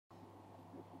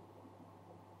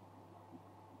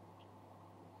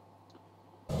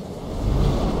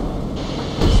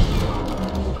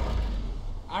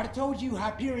told you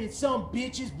Hyperion some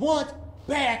bitches once,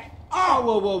 back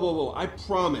Oh, whoa. I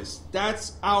promise.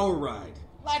 That's our ride.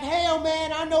 Like hell,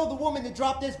 man, I know the woman that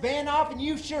dropped this van off, and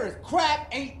you sure as crap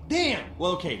ain't them.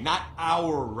 Well, okay, not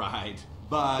our ride,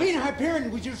 but... Being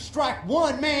Hyperion was your strike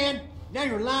one, man. Now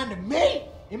you're lying to me?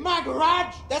 In my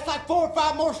garage? That's like 4 or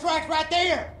 5 more strikes right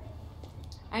there.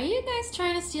 Are you guys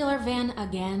trying to steal our van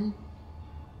again?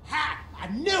 Ha! I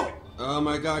knew it! Oh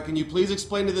my god, can you please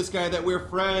explain to this guy that we're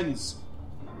friends?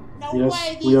 No Yes,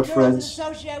 way we are these girls friends.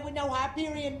 associate with no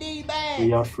Hyperion D-bags.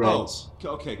 We are friends. Oh,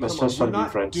 okay, Let's come on, just we're try to be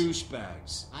not friends.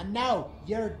 douchebags. I know,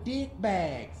 you're dick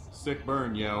bags. Sick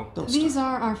burn, yo. These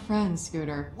are our friends,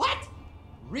 Scooter. What?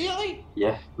 Really?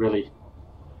 Yeah, really.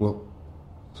 Well,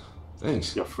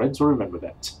 thanks. Your friends will remember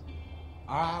that.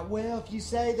 Alright, well, if you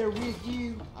say they're with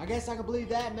you, I guess I can believe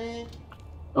that, man.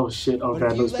 Oh shit, oh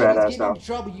But if you Randall's ladies badass get now. into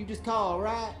trouble, you just call,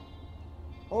 right?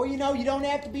 Or, you know, you don't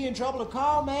have to be in trouble to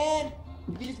call, man.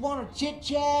 If you just want to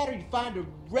chit-chat, or you find a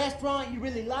restaurant you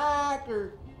really like,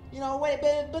 or, you know,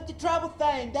 but the trouble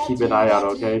thing, that's Keep an eye out,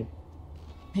 that's okay?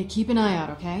 Hey, keep an eye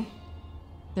out, okay?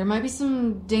 There might be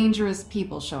some dangerous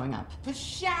people showing up. For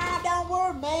sure, don't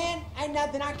worry, man. Ain't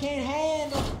nothing I can't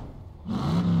handle.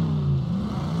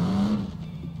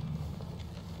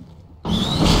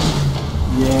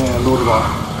 Yeah, load it up.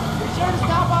 Be sure to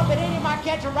stop up at any of my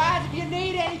catch a rides if you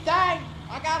need anything.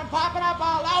 I got them popping up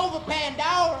all over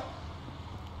Pandora.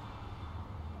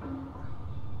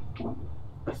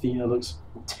 Athena looks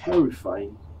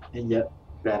terrifying and yet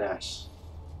badass.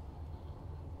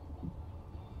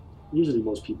 Usually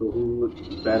most people who look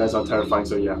badass are terrifying,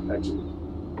 so yeah, actually.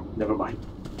 Never mind.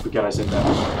 Forget I said that.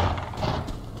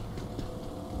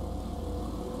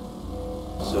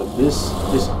 So this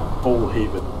is Old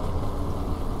Haven.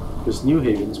 This New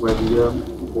Haven's where the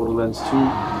Borderlands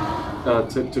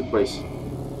 2 took place.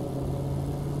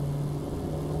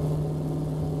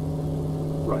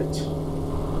 Right.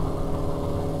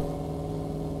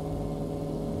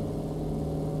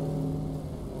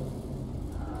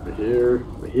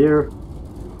 We're here.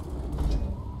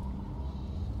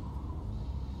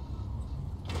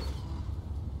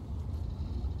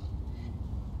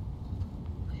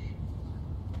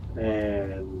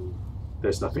 And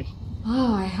there's nothing.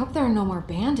 Oh, I hope there are no more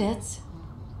bandits.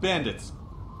 Bandits.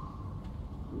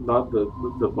 Not the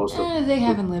most of They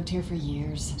haven't lived here for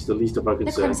years. It's the least of our The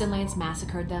concern. Crimson Lance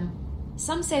massacred them.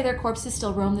 Some say their corpses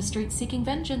still roam the streets seeking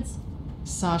vengeance.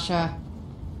 Sasha,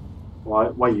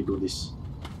 Why you do this?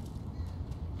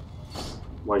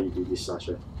 Why you do this,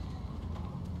 Sasha?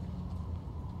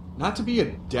 Not to be a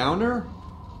downer,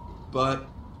 but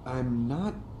I'm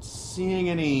not seeing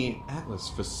any Atlas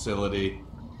facility.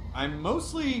 I'm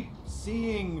mostly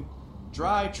seeing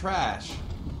dry trash.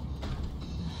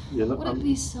 Yeah, Would it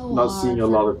be so not hard seeing a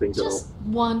for lot of things at all. just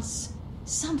once,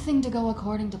 something to go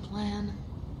according to plan?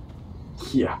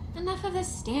 Yeah, Enough of this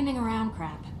standing around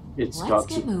crap. it's Let's got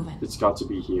get to. moving. It's got to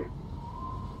be here.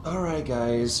 Alright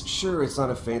guys, sure it's not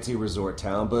a fancy resort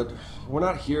town, but we're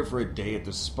not here for a day at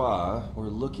the spa. We're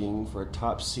looking for a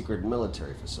top secret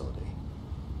military facility.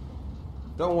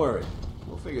 Don't worry,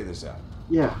 we'll figure this out.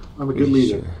 Yeah, I'm a good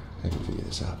leader. Sure, I can figure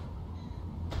this out.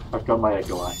 I've got my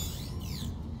echo eye.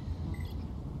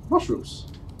 Mushrooms.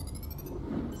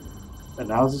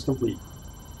 Analysis complete.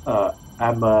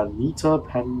 Amanita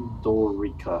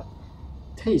pandorica.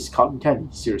 Taste cotton candy.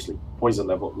 Seriously, poison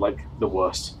level, like the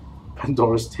worst.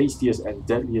 Pandora's tastiest and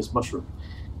deadliest mushroom.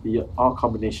 The odd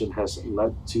combination has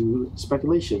led to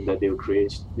speculation that they would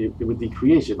create with the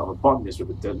creation of a botanist with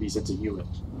a deadly sense of humor.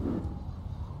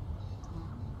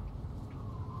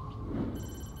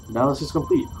 Analysis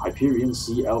complete. Hyperion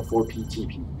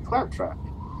CL4PTP. Claptrap.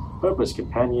 Purpose: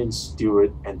 companion,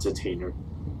 steward, entertainer.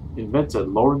 Inventor: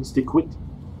 Lawrence DeQuitt.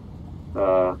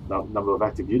 Number of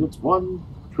active units: 1.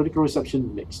 Critical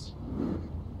reception: mixed.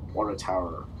 Water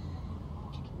tower.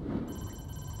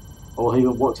 Old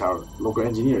Haven Water Tower. Local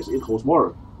engineers. It holds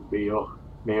water.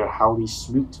 Mayor Howley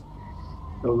Smoot.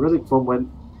 A relic from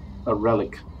when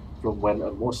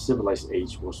a more civilized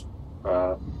age was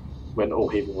when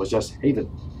Old Haven was just Haven,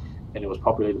 and it was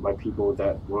populated by people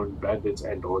that weren't bandits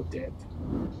and or dead.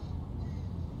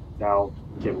 Now,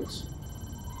 cables.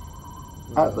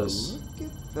 Atlas.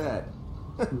 Look at that.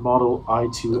 Model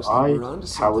Looks like we're I2I, onto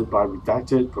powered by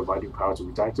Redacted, providing power to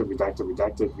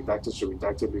Redacted should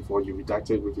Redacted before you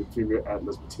Redacted with inferior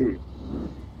Atlas material.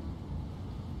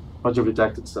 Bunch of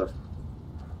Redacted stuff.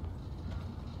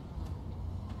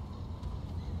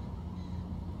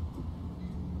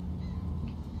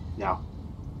 Now,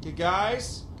 Okay,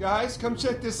 guys, come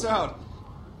check this out.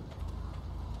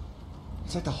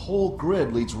 It's like the whole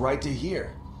grid leads right to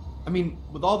here. I mean,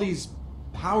 with all these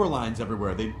power lines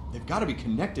everywhere. They've got to be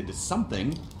connected to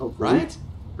something, Hopefully. right?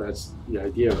 That's the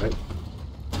idea, right?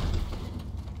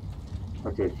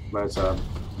 Okay, let's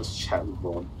chat with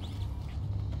Vaughn.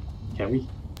 Can we?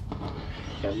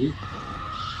 Can we?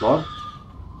 Vaughn?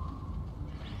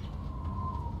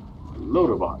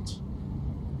 Loaderbot.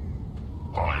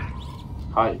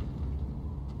 Hi.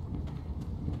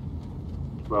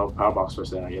 Well, power box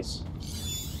first then, I guess.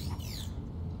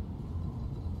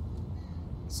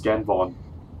 Scan Vaughn.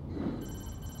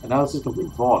 Analysis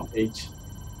complete. Vaughn, age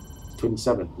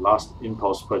 27. Last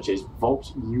impulse purchase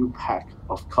Vault U pack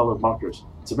of color markers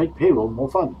to make payroll more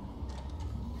fun.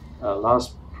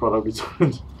 Last product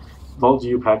returned Vault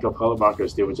U pack of color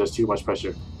markers. They were just too much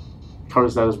pressure.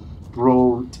 Current status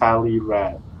brutally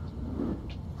rad.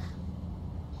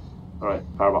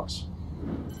 Alright, power box.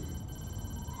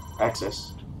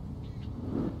 Access.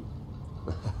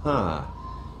 Aha.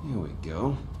 Here we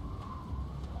go.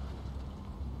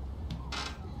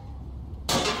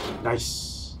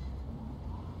 Nice.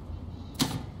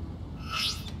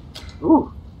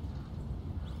 Ooh.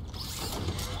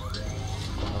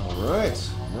 Alright.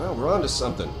 Well, we're on to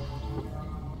something.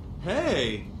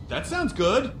 Hey, that sounds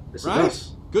good, Yes, it right?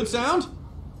 does. Good sound?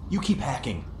 You keep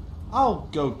hacking. I'll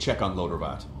go check on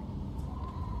Loaderbot.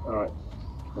 Alright.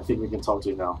 I think we can talk to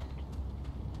you now.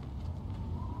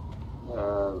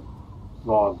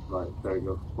 Vaughn. Right, there you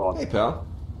go. Vaughn. Hey, pal.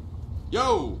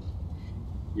 Yo!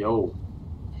 Yo.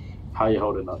 How you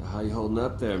holding up? How you holding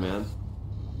up there, man?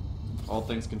 All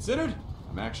things considered,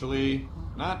 I'm actually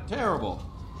not terrible.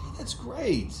 That's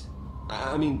great.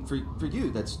 I mean, for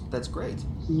you, that's great.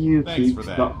 You Thanks keep for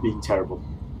that. not being terrible.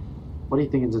 What do you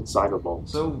think is inside of Vault?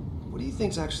 So, what do you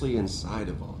think's actually inside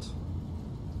a vault?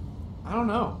 I don't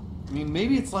know. I mean,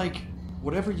 maybe it's like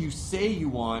whatever you say you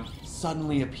want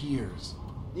suddenly appears.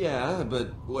 Yeah, but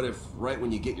what if right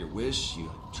when you get your wish,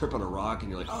 you trip on a rock and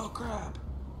you're like, oh crap.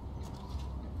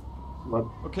 What?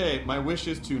 Okay, my wish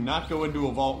is to not go into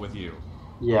a vault with you.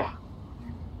 Yeah.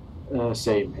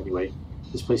 Same, anyway.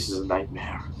 This place is a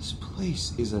nightmare. This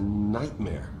place is a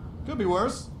nightmare. Could be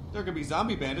worse. There could be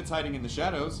zombie bandits hiding in the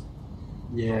shadows.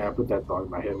 Yeah, I put that thought in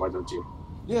my head, why don't you?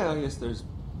 Yeah, I guess there's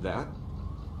that.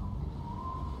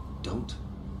 Don't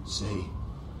say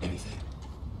anything.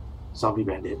 Zombie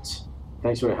bandits.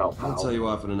 Thanks for your help, I don't pal. tell you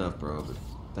often enough, bro, but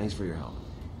thanks for your help.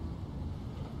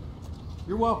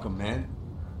 You're welcome, man.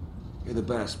 You're the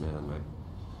best, man.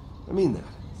 I mean that.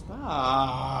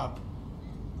 Stop.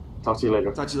 Talk to you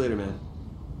later. Talk to you later, man.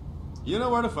 You know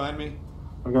where to find me.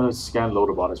 I'm gonna scan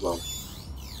Loaderbot as well.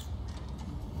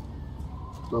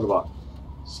 Loaderbot.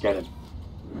 Scan it.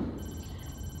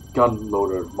 Gun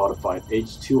loader modified.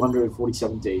 Age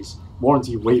 247 days.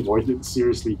 Warranty way voided.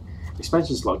 Seriously.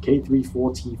 Expansion slot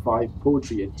K34T5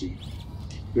 Poetry Engine.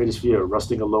 Greatest fear,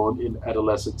 rusting alone in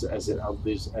adolescence as it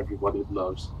outlives everyone it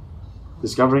loves.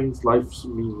 Discovering life's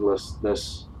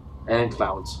meaninglessness and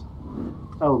clowns.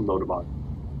 Oh, Loaderbot.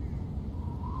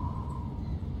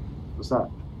 What's that?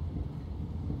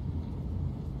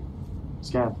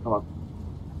 Scan, come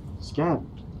on. Scan.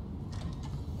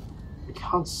 I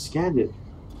can't scan it.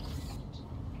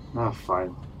 Ah, fine.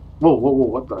 Whoa,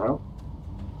 what the hell?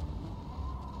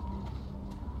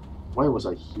 Why was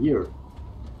I here?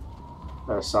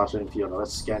 Sasha and Fiona,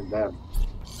 let's scan them.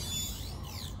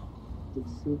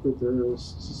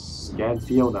 Scan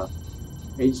Fiona.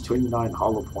 Age 29,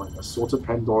 hollow point, assorted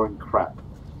Pandoran crap.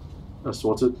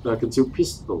 Assorted concealed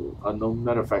pistol, unknown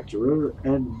manufacturer,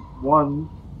 and one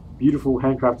beautiful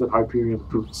handcrafted Hyperion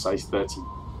boot, size 30.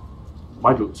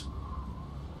 My boot.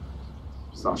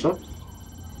 Sasha.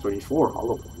 24,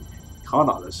 hollow point. Con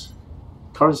artist.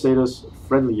 Current status,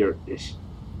 friendlier-ish.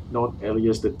 Known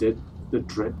alias the Dread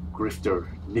Grifter,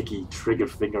 Nikki Trigger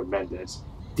Finger Mendez,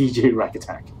 DJ Rack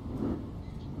Attack.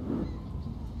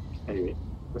 Anyway,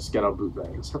 let's get our boot back.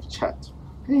 Let's have a chat.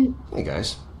 Hey,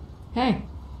 guys. Hey,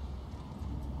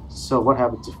 So, what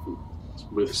happened to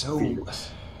So, Felix?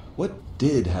 what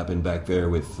did happen back there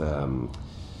with,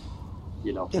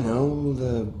 You know,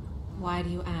 the... Why do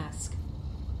you ask?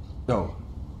 No.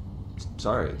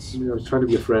 Sorry, it's I was trying to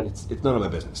be a friend. it's none of my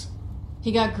business.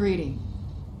 he got greedy.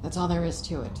 That's all there is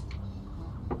to it.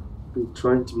 We're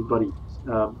trying to be buddy.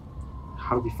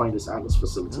 How do we find this Atlas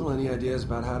facility? Well, any ideas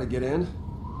about how to get in?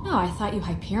 Oh, I thought you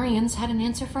Hyperions had an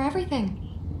answer for everything.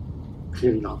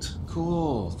 Clearly not.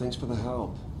 Cool, thanks for the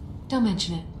help. Don't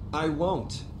mention it. I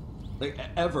won't. Like,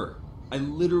 ever. I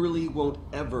literally won't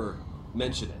ever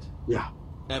mention it. Yeah,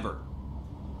 Ever.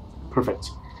 perfect.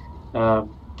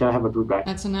 Can I have my boot back?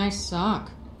 That's a nice sock.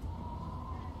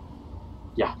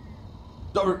 Yeah.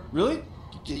 Oh, really?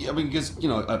 I mean, because,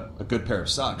 a good pair of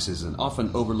socks is an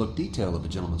often overlooked detail of a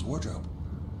gentleman's wardrobe.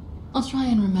 I'll try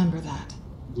and remember that.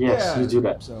 Yes, Yeah, you do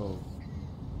that. So,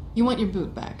 You want your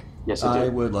boot back? Yes, I I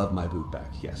do. would love my boot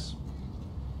back, yes.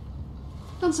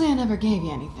 Don't say I never gave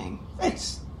you anything.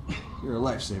 Thanks. You're a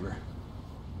lifesaver.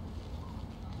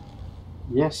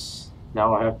 Yes.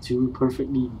 Now I have 2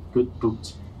 perfectly good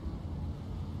boots.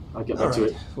 I'll get back to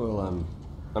it. Well,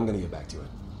 I'm gonna get back to it.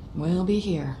 We'll be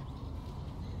here.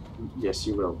 Yes,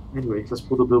 you will. Anyway, let's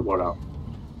pull the billboard out.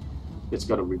 It's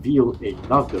gonna reveal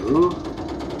another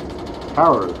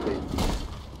power thing.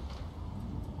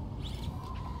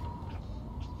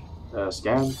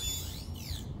 Scan.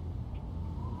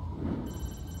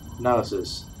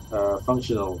 Analysis.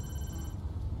 Functional.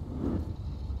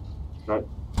 Right.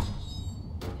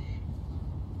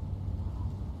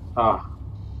 Ah.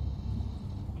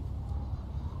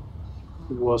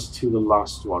 It was to the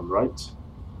last one, right?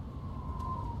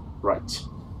 Right.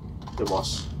 It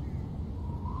was.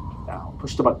 Now,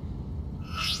 push the button.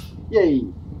 Yay!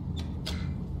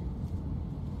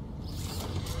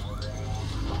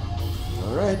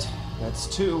 Alright, that's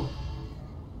 2.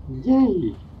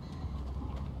 Yay!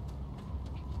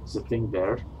 There's a thing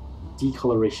there.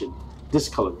 Decoloration.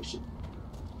 Discoloration.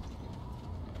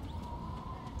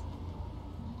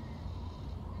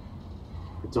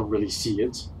 I don't really see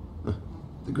it.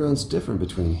 The ground's different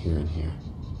between here and here.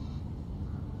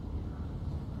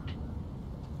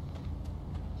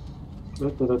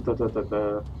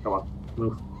 Come on,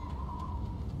 move.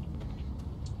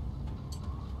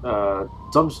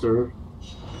 Dumpster.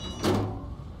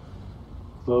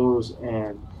 Close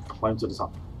and climb to the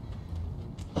top.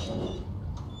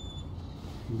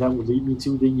 That would lead me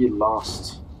to the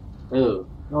lost. Oh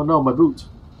no, my boot.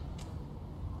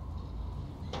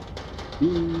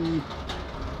 Beep.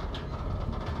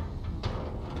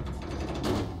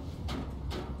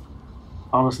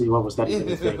 Honestly, what was that even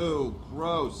a thing? Ew,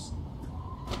 gross.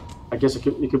 I guess it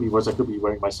could be worse. I could be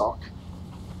wearing my sock.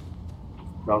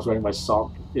 If I was wearing my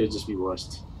sock, it would just be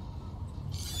worse.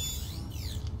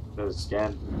 There's a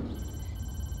scan.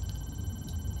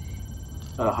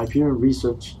 Hyperion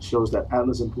research shows that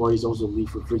Atlas employees also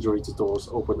leave refrigerator doors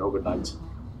open overnight.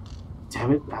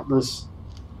 Damn it, Atlas.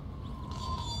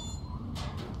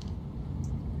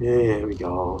 There we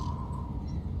go.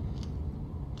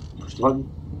 Push the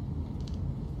button.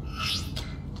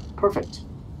 Perfect.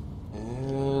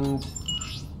 And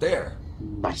there.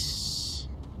 Nice.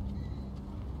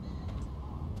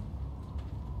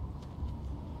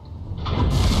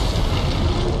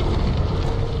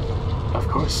 Of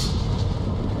course.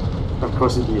 Of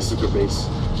course it'd be a secret base.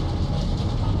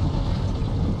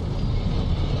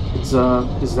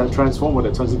 It's that transformer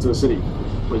that turns into a city,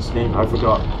 which name I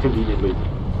forgot conveniently.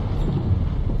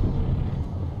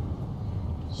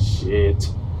 Shit.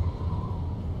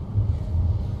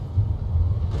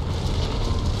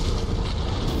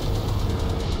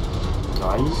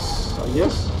 Nice, I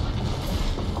guess.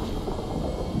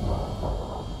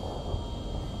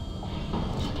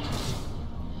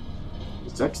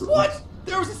 It's excellent. What?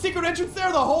 There was a secret entrance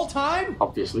there the whole time?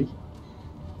 Obviously.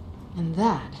 And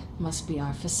that must be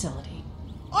our facility.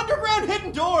 Underground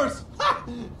hidden doors! Ha!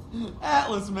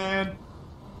 Atlas, man.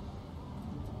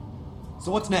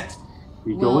 So what's next?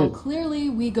 We go Well, in. clearly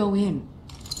we go in.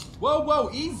 Whoa,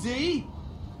 easy!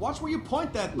 Watch where you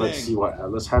point that thing. Let's see what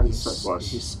Atlas had in set for This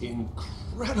us. is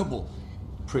incredible.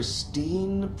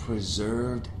 Pristine,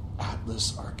 preserved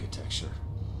Atlas architecture.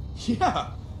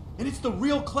 Yeah, and it's the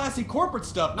real classy corporate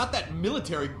stuff, not that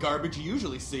military garbage you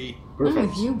usually see. I'm Perfect.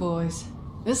 with you boys.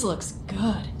 This looks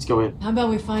good. Let's go in. How about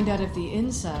we find out if the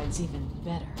inside's even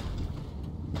better?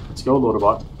 Let's go,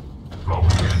 Loaderbot.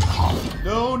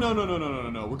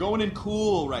 No. We're going in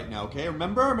cool right now, okay?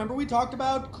 Remember we talked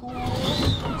about cool?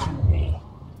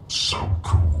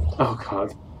 Oh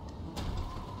god.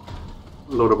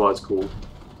 Loaderbot's cool.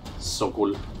 So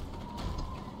cool.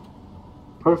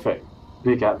 Perfect.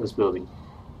 Big Atlas building.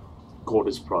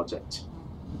 Gortys project.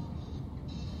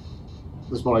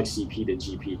 It's more like CP than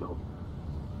GP though.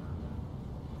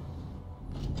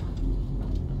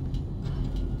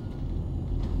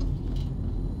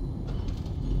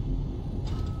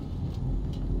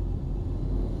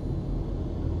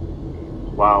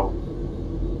 Wow.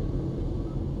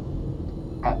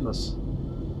 Atlas.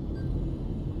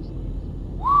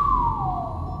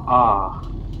 Ah,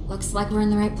 Looks like we're in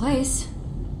the right place.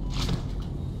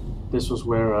 this was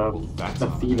where that's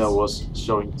Athena obvious. was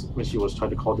showing when she was trying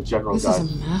to call the general This guy.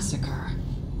 is a massacre.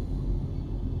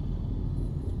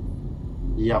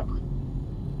 Yep.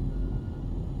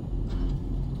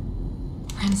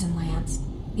 Crimson Lance.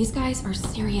 These guys are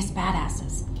serious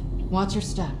badasses. Watch your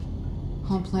step.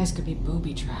 Whole place could be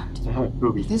booby-trapped.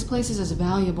 Ruby. If this place is as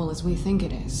valuable as we think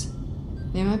it is,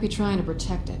 They might be trying to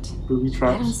protect it. Booby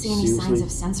traps? I don't see any Seriously? signs of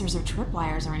sensors or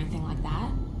tripwires or anything like that.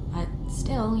 But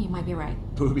still, you might be right.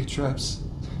 Booby traps?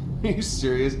 Are you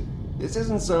serious? This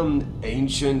isn't some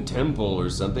ancient temple or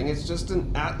something. It's just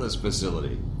an Atlas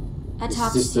facility. A The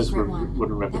top sisters secret wouldn't one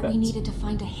remember that we that. needed to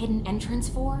find a hidden entrance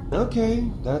for. Okay,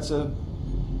 that's a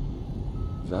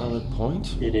valid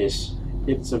point. It is.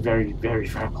 It's a very, very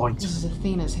fair point. This is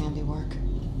Athena's handiwork.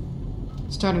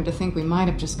 Starting to think we might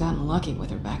have just gotten lucky with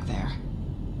her back there.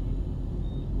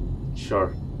 Sure.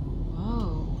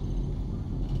 Whoa.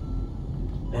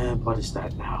 And what is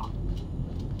that now?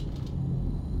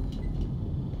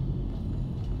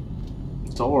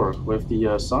 Door with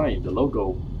the sign, the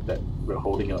logo that we're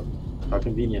holding up. How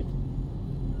convenient.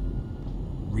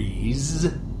 Reese?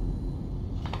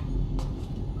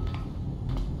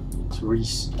 It's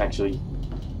Reese, actually.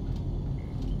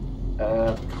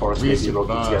 Of course, Reese maybe and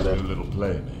working Bond, together. new little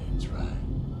playmates, right?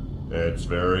 It's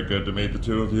very good to meet the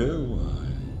two of you.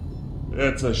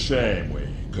 It's a shame we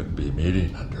couldn't be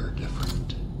meeting under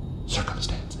different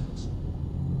circumstances.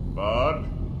 Bond,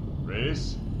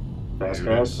 Reese, Fast you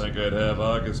didn't pass. think I'd have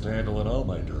August handling all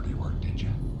my dirty work, did you?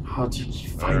 How did you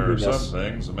There are find some us?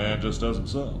 things a man just doesn't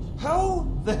solve. How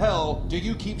the hell do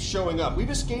you keep showing up? We've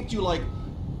escaped you like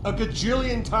a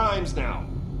gajillion times now.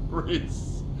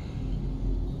 Reese.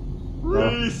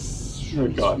 Reese. Oh,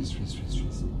 God. Reese.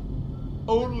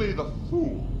 Only the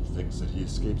fool thinks that he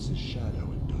escapes his shadow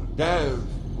in dark.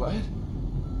 What?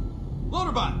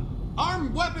 Loaderbot!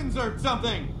 Armed weapons or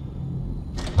something!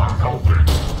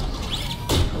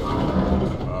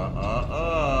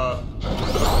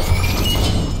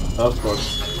 Of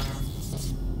course.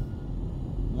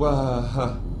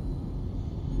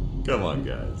 Come on,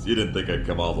 guys. You didn't think I'd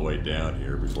come all the way down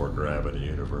here before grabbing a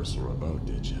universal remote,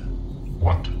 did you?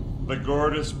 What? The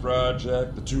Gortys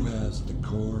project, the two halves of the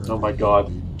core. Oh my God.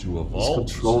 leading to a He's vault.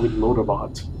 controlling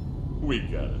Loaderbot. We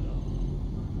gotta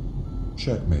know.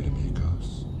 Checkmate,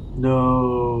 amigos.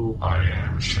 No. I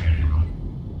am shame.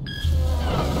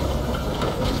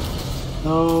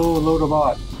 No,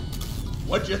 Loaderbot.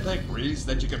 What'd you think, Reese?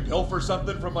 That you can pilfer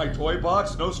something from my toy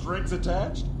box, no strings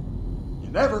attached? You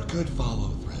never could follow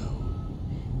through.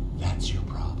 That's your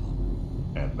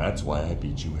problem. And that's why I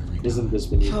beat you every time. Isn't this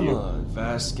beneath Come you? on,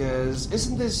 Vasquez.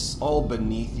 Isn't this all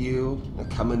beneath you?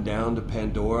 Coming down to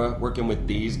Pandora, working with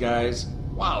these guys?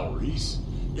 Wow, Reese.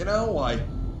 You know, I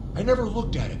never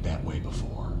looked at it that way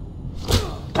before.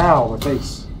 Ow, my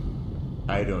face.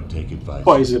 I don't take advice.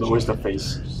 Why is from it always the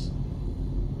janitors. face?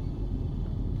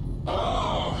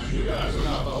 Oh, you guys would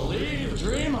not believe the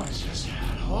dream I just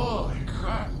had. Holy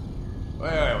crap.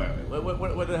 Wait.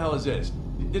 What the hell is this?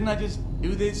 Didn't I just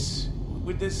do this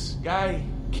with this guy?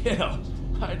 Kiddo,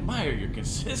 I admire your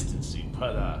consistency,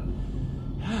 but,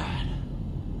 God.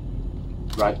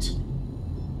 Right.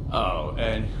 Oh,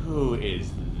 and who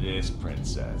is this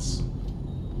princess?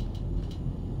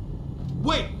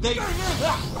 Wait, they...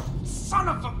 Son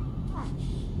of a...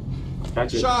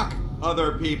 Gotcha. Shock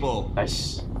other people.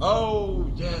 Nice. Oh,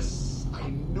 yes. I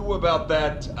knew about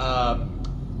that.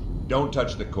 Don't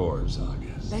touch the cores,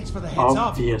 August. Thanks for the heads up.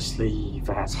 Obviously,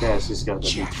 Vasquez is gonna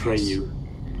betray you.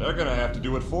 They're gonna have to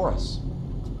do it for us.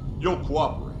 You'll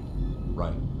cooperate,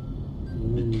 right?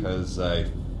 Because I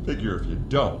figure if you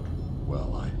don't,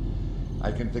 well,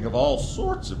 I can think of all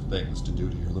sorts of things to do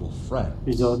to your little friend.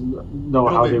 You don't know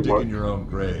how they Digging work. your own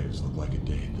graves look like a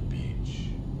day at the beach.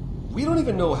 We don't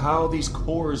even know how these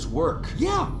cores work.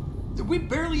 Yeah, we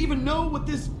barely even know what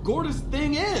this Gortys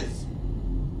thing is.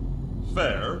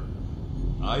 Fair.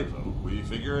 I vote we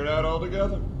figure it out all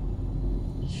together.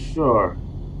 Sure.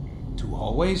 2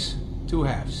 hallways, 2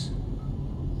 halves.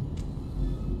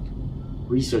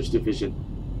 Research division.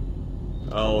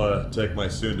 I'll take my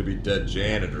soon-to-be dead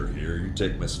janitor here. You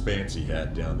take Miss Fancy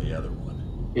Hat down the other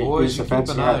one. It Boys, is you a keep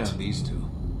fancy an eye hat. on these two.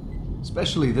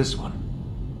 Especially this one.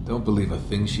 Don't believe a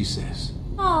thing she says.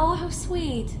 Oh, how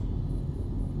sweet.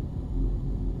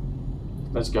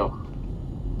 Let's go.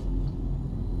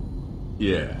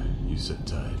 Yeah, you sit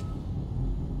tight.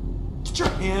 Get your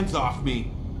hands off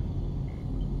me.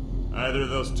 Either of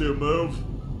those two move,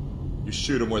 you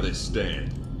shoot them where they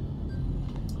stand.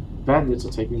 Bandits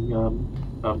are taking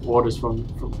orders from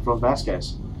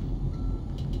Vasquez.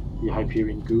 The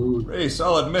Hyperion goo. Race,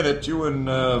 I'll admit it, you and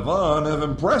Vaughn have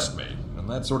impressed me, and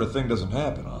that sort of thing doesn't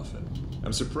happen often.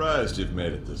 I'm surprised you've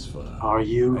made it this far. Are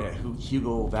you?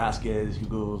 Hugo Vasquez.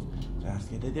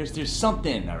 There's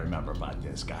something I remember about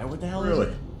this guy. What the hell is Really?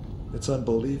 it? It's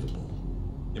unbelievable.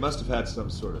 You must have had some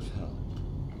sort of help.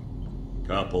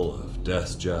 Couple of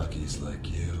death jockeys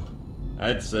like you.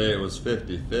 I'd say it was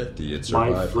 50-50 you'd My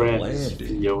survive the friends landing,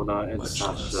 Fiona and much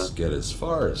Sasha. less get as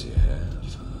far as you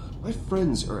have. My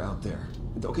friends are out there.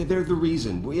 Okay, they're the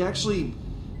reason. We actually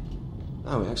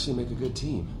make a good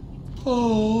team.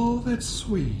 Oh, that's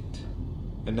sweet.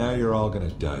 And now you're all gonna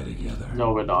die together.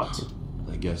 No, we're not.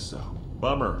 I guess so.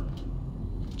 Bummer.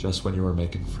 Just when you were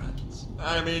making friends.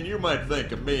 I mean, you might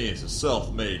think of me as a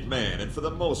self-made man, and for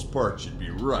the most part you'd be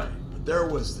right. But there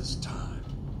was this time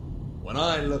when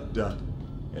I looked up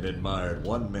and admired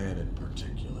one man in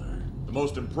particular. The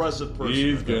most impressive person.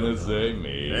 He's I've gonna ever say known.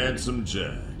 me. Handsome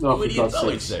Jack. No, You for idiots God's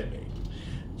always sake. say me.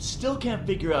 Still can't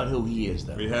figure out who he is,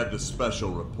 though. We had this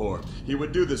special report. He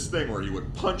would do this thing where he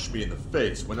would punch me in the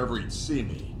face whenever he'd see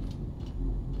me.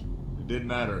 It didn't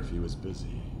matter if he was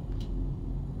busy.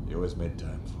 He always made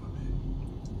time for me.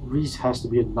 Reese has to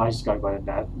be a nice guy, but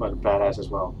a badass as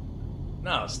well.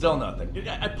 No, still nothing.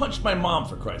 I punched my mom,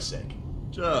 for Christ's sake.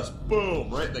 Just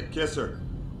boom, right in the kisser.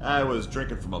 I was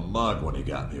drinking from a mug when he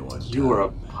got me one time. You were a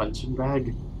punching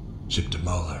bag? Chipped a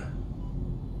molar.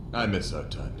 I miss our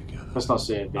time together. Let's not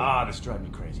say anything. Ah, this drives me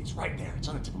crazy. It's right there. It's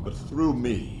on the tip of my But through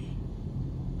me,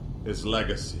 his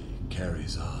legacy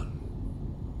carries on.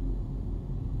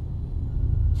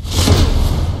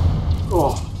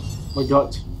 Oh, my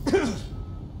gut.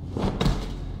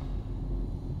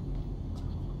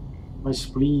 My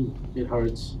spleen, it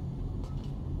hurts.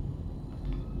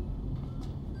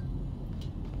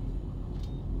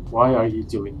 Why are you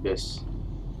doing this?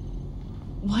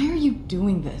 Why are you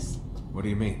doing this? What do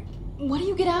you mean? What do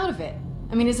you get out of it?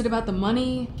 I mean, is it about the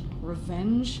money?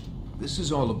 Revenge? This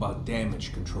is all about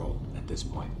damage control at this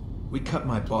point. We cut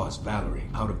my boss, Valerie,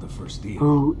 out of the first deal.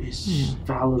 Who is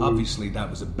Valerie? Obviously, that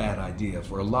was a bad idea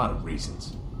for a lot of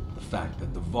reasons. The fact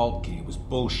that the vault key was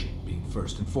bullshit being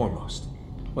first and foremost.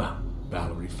 Well,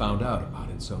 Valerie found out about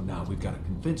it, so now we've got to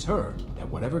convince her that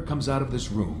whatever comes out of this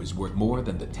room is worth more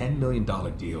than the $10 million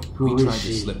deal Who we is tried she?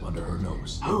 to slip under her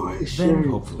nose. Who is Then she?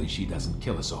 hopefully she doesn't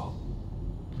kill us all.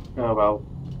 Oh, well.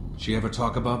 She ever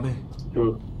talk about me?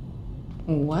 Who?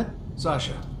 What?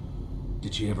 Sasha,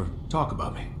 did she ever talk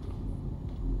about me?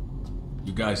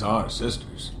 You guys are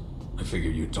sisters. I figure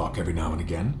you'd talk every now and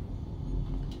again.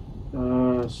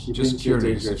 She Just thinks you're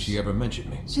curious if dangerous. she ever mentioned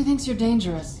me. She thinks you're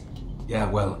dangerous. Yeah,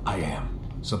 well, I am.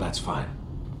 So that's fine.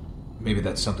 Maybe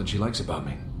that's something she likes about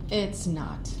me. It's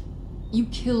not. You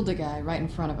killed a guy right in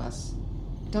front of us.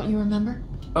 Don't you remember?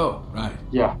 Oh, right.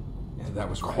 Yeah, Yeah, that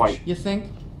was rash. Quite. You think?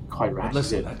 quite But rash.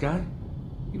 listen, Did. that guy,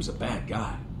 he was a bad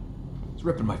guy. He was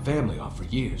ripping my family off for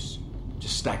years.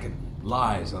 Just stacking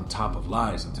lies on top of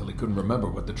lies until he couldn't remember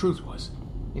what the truth was.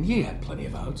 And he had plenty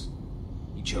of outs.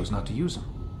 He chose not to use them.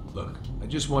 Look, I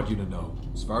just want you to know,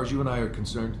 as far as you and I are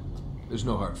concerned, there's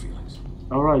no hard feelings.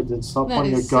 Alright, then stop That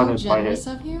pointing your is gun so at my head. generous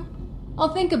of you.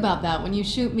 I'll think about that when you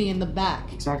shoot me in the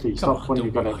back. Exactly, Come stop on, pointing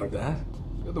don't your be gun at like my head.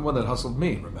 that. You're the one that hustled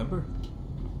me, remember?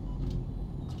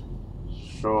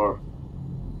 Sure.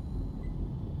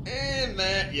 And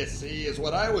that, you see, is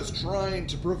what I was trying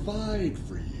to provide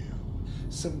for you.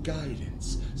 Some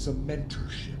guidance, some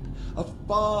mentorship, a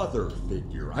father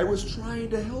figure. I was trying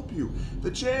to help you.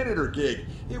 The janitor gig,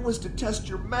 it was to test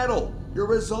your mettle, your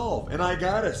resolve. And I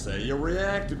gotta say, you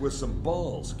reacted with some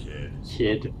balls, kid.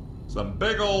 Kid. Some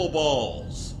big old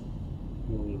balls.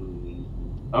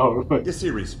 Oh, right. You see,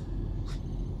 Reese,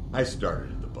 I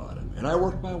started at the bottom, and I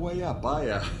worked my way up.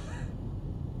 I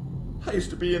used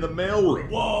to be in the mailroom.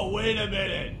 Whoa, wait a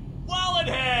minute. Wallet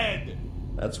head!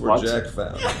 That's where What? Jack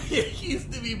found me. He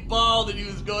used to be bald and he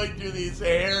was going through these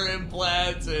hair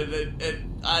implants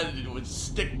and I would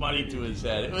stick money to his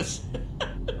head. It was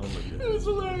it was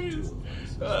hilarious.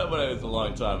 But it was a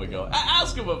long time ago.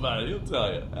 Ask him about it. He'll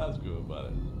tell you. Ask him about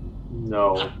it.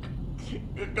 No.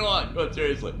 Go on,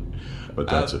 seriously. But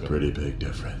that's a Ask him. pretty big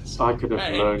difference. I could have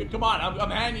Hey, learned. come on.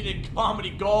 I'm handing you comedy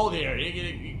gold here. What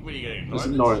are you going to Let's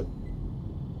ignore ignore this? it.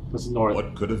 Let's ignore it.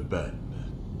 What could have been?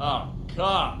 Oh,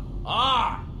 come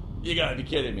on. You gotta be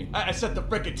kidding me. I set the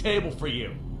frickin' table for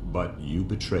you. But you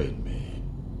betrayed me.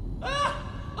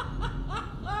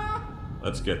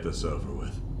 Let's get this over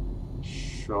with.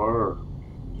 Sure.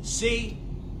 You see?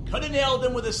 Could have nailed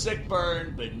him with a sick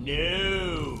burn, but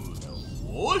no.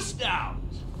 Wussed out.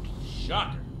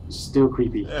 Shocker. Still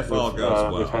creepy. If with, all goes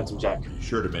well, with Handsome Jack. be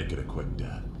sure to make it a quick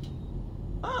death.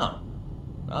 Oh.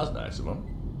 That was nice of him.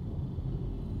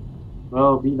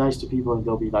 Well, be nice to people and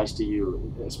they'll be nice to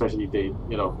you, especially if they,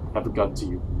 have a gun to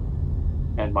you.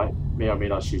 And may or may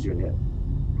not shoot you in the head.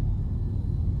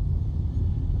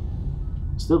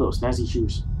 Still those snazzy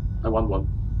shoes. I want one.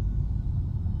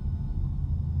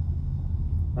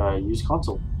 Use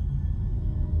console.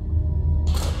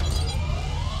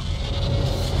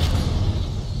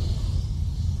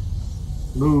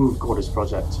 Move, Gortys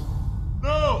project.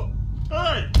 No!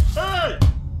 Hey! Hey!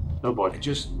 Oh boy. I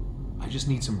just just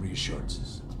need some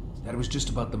reassurances. That it was just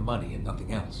about the money and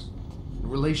nothing else. And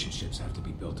relationships have to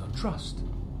be built on trust.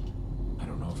 I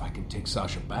don't know if I can take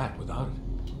Sasha back without it.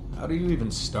 How do you even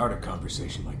start a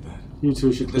conversation like that? You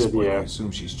two should At this clear the point, I air.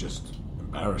 assume she's just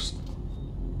embarrassed.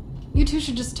 You two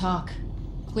should just talk.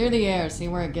 Clear the air, see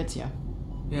where it gets you.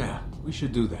 Yeah, we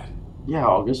should do that. Yeah,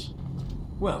 August.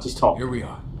 Well, Just talk. here we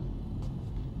are.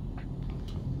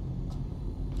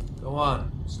 Go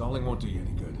on. Stalling won't do you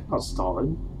any good. Not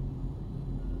stalling.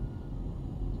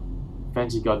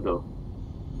 Fancy gun though.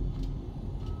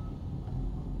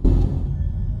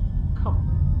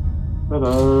 Come.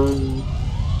 Ta-da!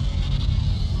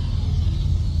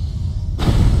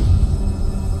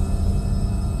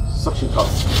 Suction cup.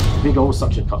 Big old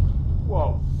suction cup.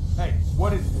 Whoa. Hey,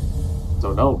 what is this?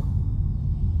 Don't know.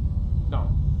 No.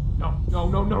 No, no,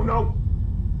 no, no, no!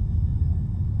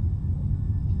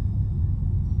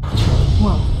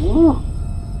 Whoa. Ooh.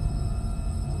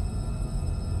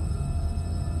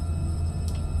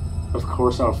 Of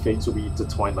course our fates will be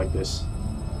intertwined like this.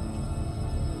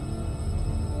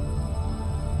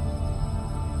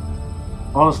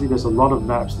 Honestly, there's a lot of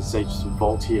maps that say just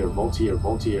vault here, vault here,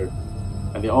 vault here.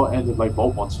 And they all ended like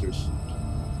vault monsters.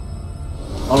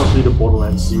 Honestly, the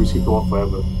Borderlands series could go on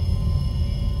forever.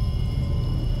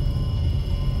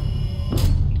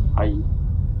 Hi.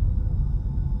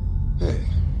 Hey.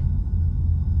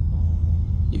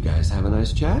 You guys have a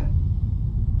nice chat?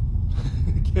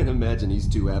 I can't imagine he's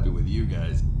too happy with you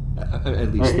guys.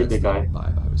 At least I hate that's that the guy.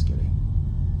 vibe I was getting.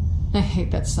 I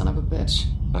hate that son of a bitch.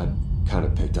 I kind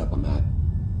of picked up on that.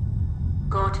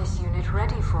 Gortys unit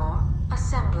ready for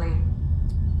assembly.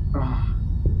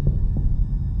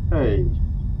 Hey.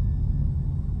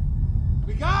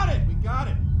 We got it! We got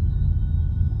it!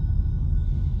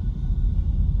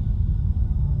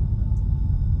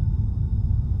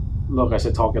 Look, I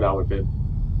said talk it out with him.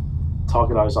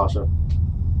 Talk it out, Sasha.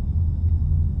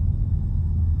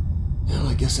 Well,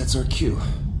 I guess that's our cue.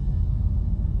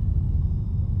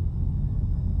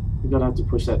 We're gonna have to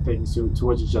push that thing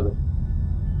towards each other.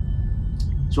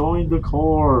 Join the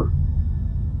core.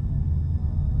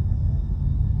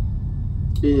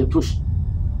 Yeah, push.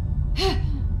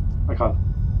 I can't.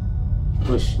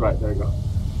 Push, right, there you go.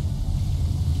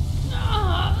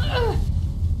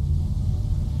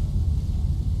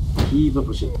 Even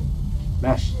push it.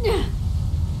 Mash.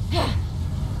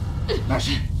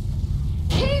 Mash.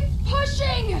 Keep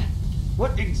pushing!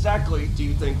 What exactly do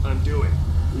you think I'm doing?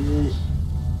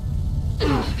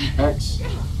 X.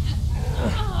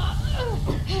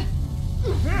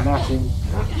 Mashing.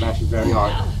 Mashing very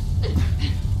hard.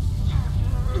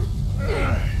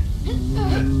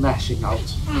 Mashing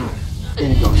out. There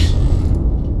it goes.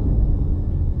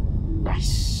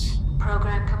 Nice.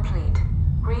 Program complete.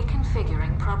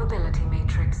 Reconfiguring probability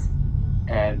matrix.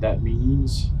 And that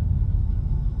means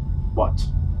what?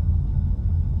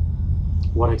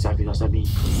 What exactly does that mean?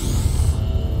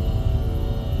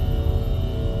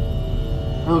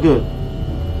 Oh, good.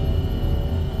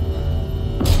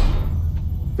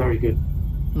 Very good.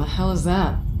 What the hell is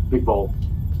that? Big ball.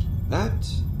 That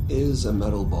is a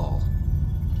metal ball.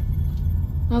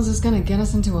 How's this gonna get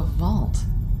us into a vault?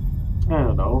 I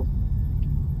don't know.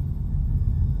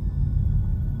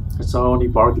 It's our only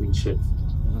bargaining chip.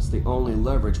 That's the only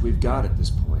leverage we've got at this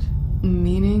point.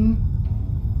 Meaning?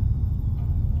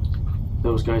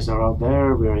 Those guys are out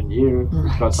there, we're in here, we've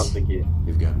got Right. something here.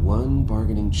 We've got one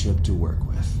bargaining chip to work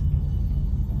with.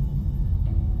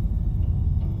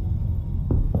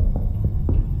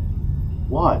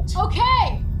 What?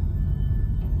 Okay!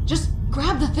 Just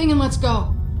grab the thing and let's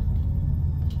go.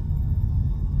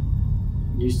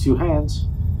 Use two hands.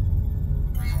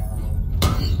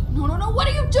 No, no, no, what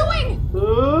are you doing?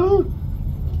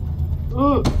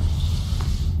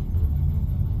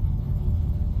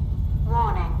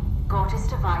 Warning. Gortys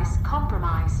device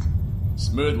compromised.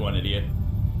 Smooth one, idiot.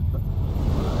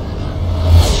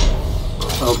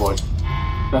 Oh boy.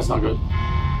 That's not good.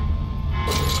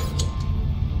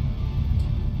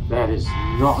 That is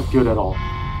not good at all.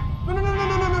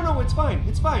 No, it's fine.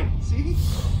 It's fine. See?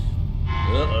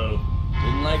 Uh-oh.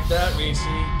 Didn't like that, Reese.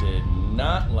 Did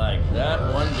not like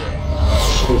that one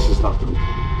day. This is not good.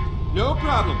 No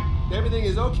problem. Everything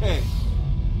is okay.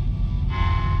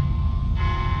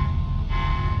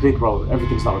 Big problem.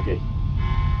 Everything's not okay.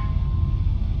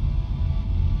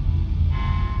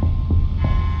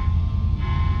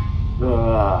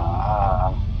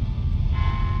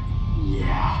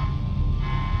 Yeah.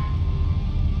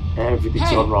 Everything's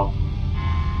Hey. gone wrong.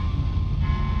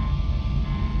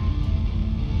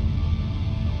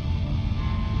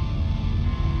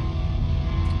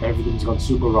 Everything's gone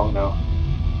super wrong now.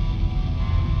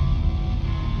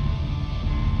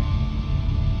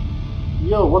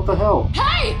 Yo, what the hell?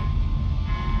 Hey!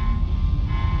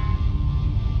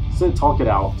 Say, talk it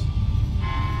out.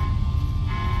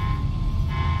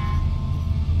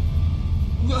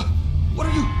 What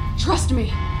are you? Trust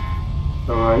me.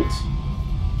 Alright.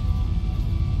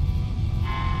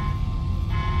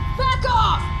 Back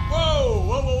off! Whoa,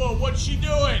 whoa, whoa, whoa, what's she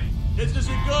doing? This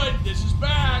isn't good, this is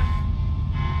bad.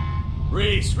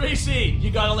 Reese, you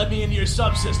gotta let me into your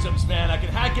subsystems, man. I can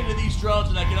hack into these drones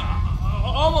and I can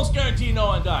almost guarantee no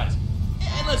one dies.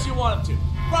 Unless you want them to.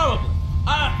 Probably.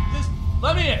 Just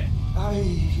let me in.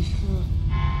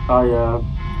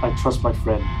 I trust my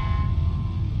friend.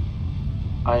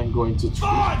 I am going to It's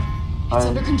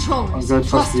under control. I'm going to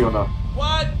trust Fiona.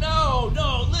 What? No,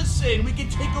 listen. We can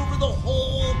take over the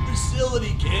whole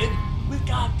facility, kid. We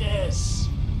got this.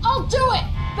 I'll do it!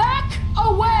 Back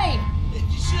away!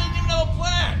 You shouldn't even have a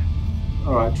plan.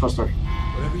 Alright, trust her.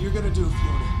 Whatever you're gonna do,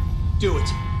 Fiona, do it.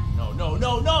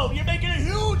 No. You're making a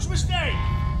huge mistake.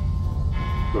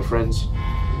 We're friends.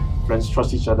 Friends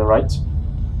trust each other, right?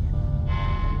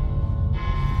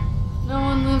 No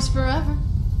one lives forever.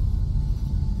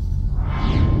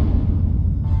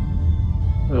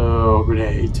 Oh,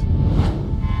 grenade.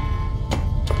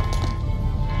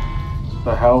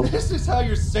 The hell? This is how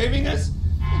you're saving us?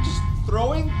 You're just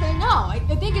throwing things? No, I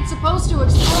think it's supposed to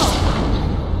explode.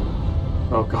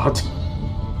 Oh god.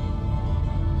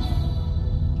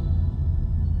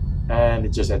 And it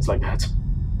just ends like that.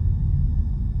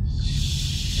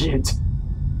 Shit.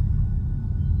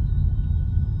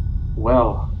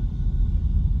 Well.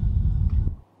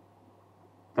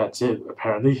 That's it,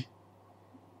 apparently.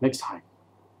 Next time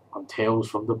on Tales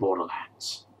from the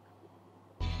Borderlands.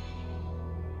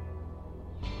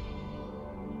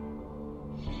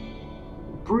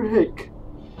 Brick!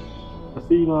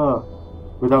 Athena!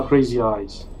 Without crazy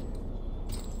eyes.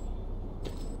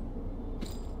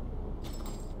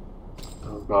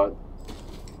 Oh god.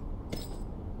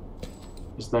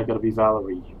 Is that gonna be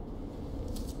Valerie?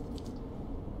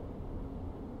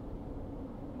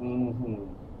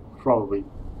 Probably.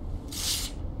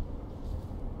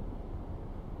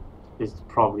 It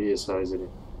probably is her, isn't it?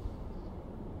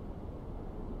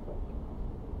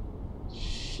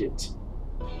 Shit.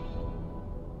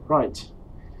 Right.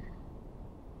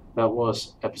 That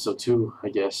was episode 2, I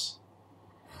guess.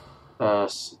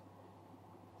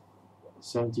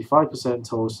 75%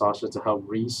 told Sasha to help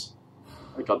Reese.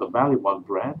 I got the valid one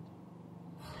brand.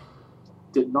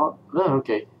 Did not. Oh,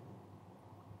 okay.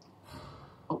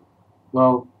 Oh,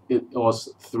 well, it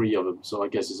was 3 of them, so I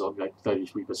guess it's only like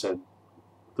 33%.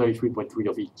 33.3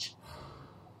 of each.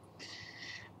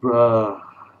 Bruh.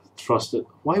 Trusted.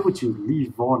 Why would you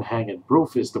leave Vaughn hanging?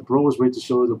 Brofist, the bro's way to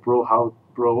show the bro how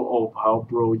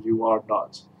bro you are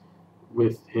not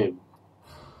with him.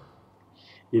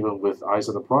 Even with eyes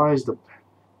on the prize, the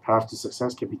path to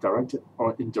success can be directed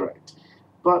or indirect.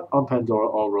 But on Pandora,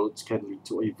 all roads can lead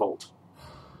to a vault.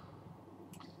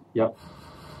 Yep.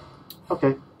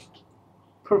 Okay.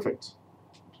 Perfect.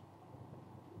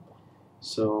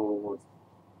 So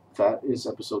that is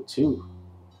episode 2.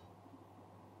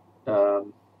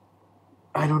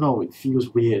 I don't know, it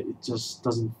feels weird. It just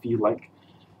doesn't feel like...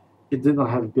 It did not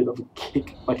have a bit of a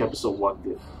kick like episode 1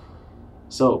 did.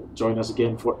 So, join us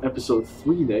again for episode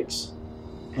 3 next,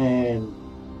 and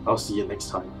I'll see you next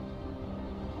time.